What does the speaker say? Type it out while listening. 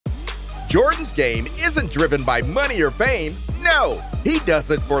Jordan's game isn't driven by money or fame. No, he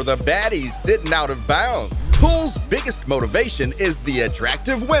does it for the baddies sitting out of bounds. Poole's biggest motivation is the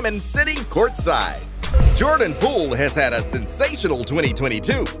attractive women sitting courtside. Jordan Poole has had a sensational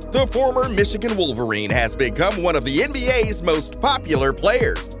 2022. The former Michigan Wolverine has become one of the NBA's most popular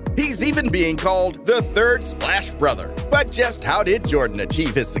players. He's even being called the third Splash Brother. But just how did Jordan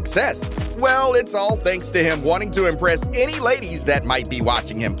achieve his success? Well, it's all thanks to him wanting to impress any ladies that might be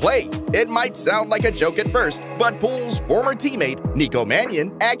watching him play. It might sound like a joke at first, but Poole's former teammate, Nico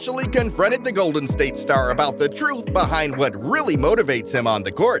Mannion, actually confronted the Golden State star about the truth behind what really motivates him on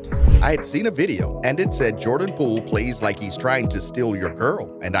the court. I had seen a video, and it said Jordan Poole plays like he's trying to steal your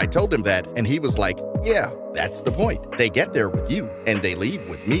girl, and I told him that, and he was like, yeah, that's the point. They get there with you, and they leave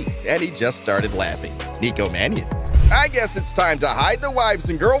with me. And he just started laughing. Nico Mannion. I guess it's time to hide the wives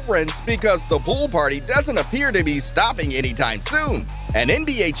and girlfriends because the pool party doesn't appear to be stopping anytime soon. An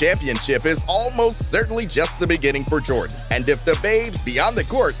NBA championship is almost certainly just the beginning for Jordan. And if the babes beyond the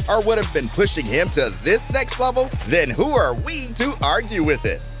court are what have been pushing him to this next level, then who are we to argue with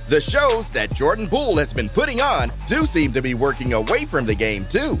it? The shows that Jordan Poole has been putting on do seem to be working away from the game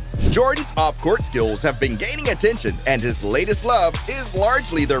too. Jordan's off-court skills have been gaining attention, and his latest love is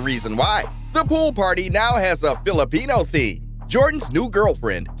largely the reason why. The pool party now has a Filipino theme. Jordan's new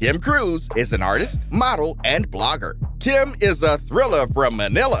girlfriend, Kim Cruz, is an artist, model, and blogger. Kim is a thriller from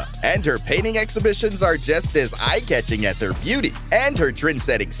Manila, and her painting exhibitions are just as eye-catching as her beauty and her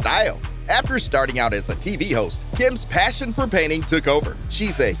trend-setting style. After starting out as a TV host, Kim's passion for painting took over.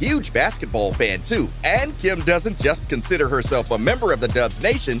 She's a huge basketball fan too, and Kim doesn't just consider herself a member of the Dubs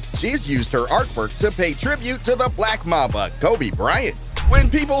Nation, she's used her artwork to pay tribute to the Black Mamba, Kobe Bryant. When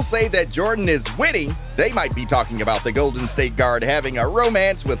people say that Jordan is winning, they might be talking about the Golden State guard having a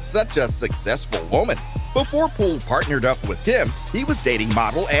romance with such a successful woman. Before Poole partnered up with Kim, he was dating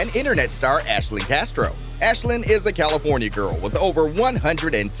model and internet star Ashlyn Castro. Ashlyn is a California girl with over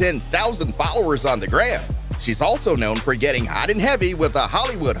 110,000 followers on the gram. She's also known for getting hot and heavy with a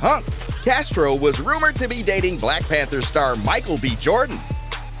Hollywood hunk. Castro was rumored to be dating Black Panther star Michael B. Jordan.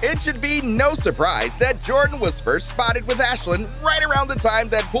 It should be no surprise that Jordan was first spotted with Ashlyn right around the time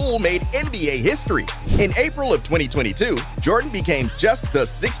that Poole made NBA history. In April of 2022, Jordan became just the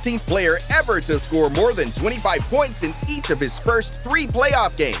 16th player ever to score more than 25 points in each of his first 3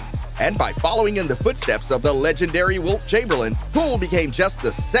 playoff games. And by following in the footsteps of the legendary Wilt Chamberlain, Poole became just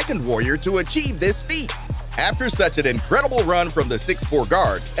the second Warrior to achieve this feat. After such an incredible run from the 6'4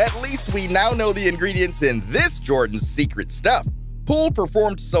 guard, at least we now know the ingredients in this Jordan's secret stuff. Poole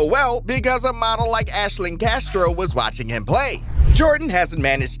performed so well because a model like Ashlyn Castro was watching him play. Jordan hasn't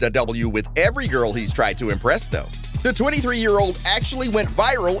managed a W with every girl he's tried to impress, though. The 23-year-old actually went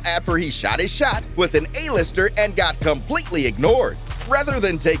viral after he shot his shot with an A-lister and got completely ignored. Rather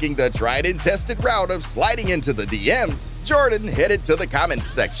than taking the tried and tested route of sliding into the DMs, Jordan headed to the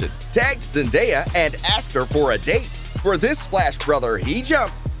comments section, tagged Zendaya, and asked her for a date. For this Splash Brother, he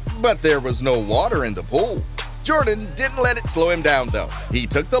jumped, but there was no water in the pool. Jordan didn't let it slow him down, though. He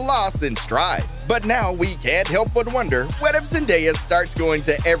took the loss in stride. But now we can't help but wonder, what if Zendaya starts going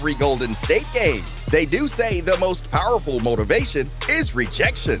to every Golden State game? They do say the most powerful motivation is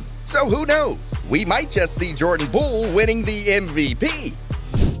rejection. So who knows? We might just see Jordan Poole winning the MVP.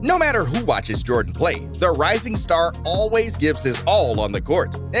 No matter who watches Jordan play, the rising star always gives his all on the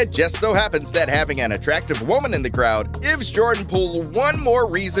court. It just so happens that having an attractive woman in the crowd gives Jordan Poole one more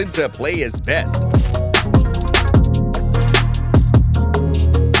reason to play his best.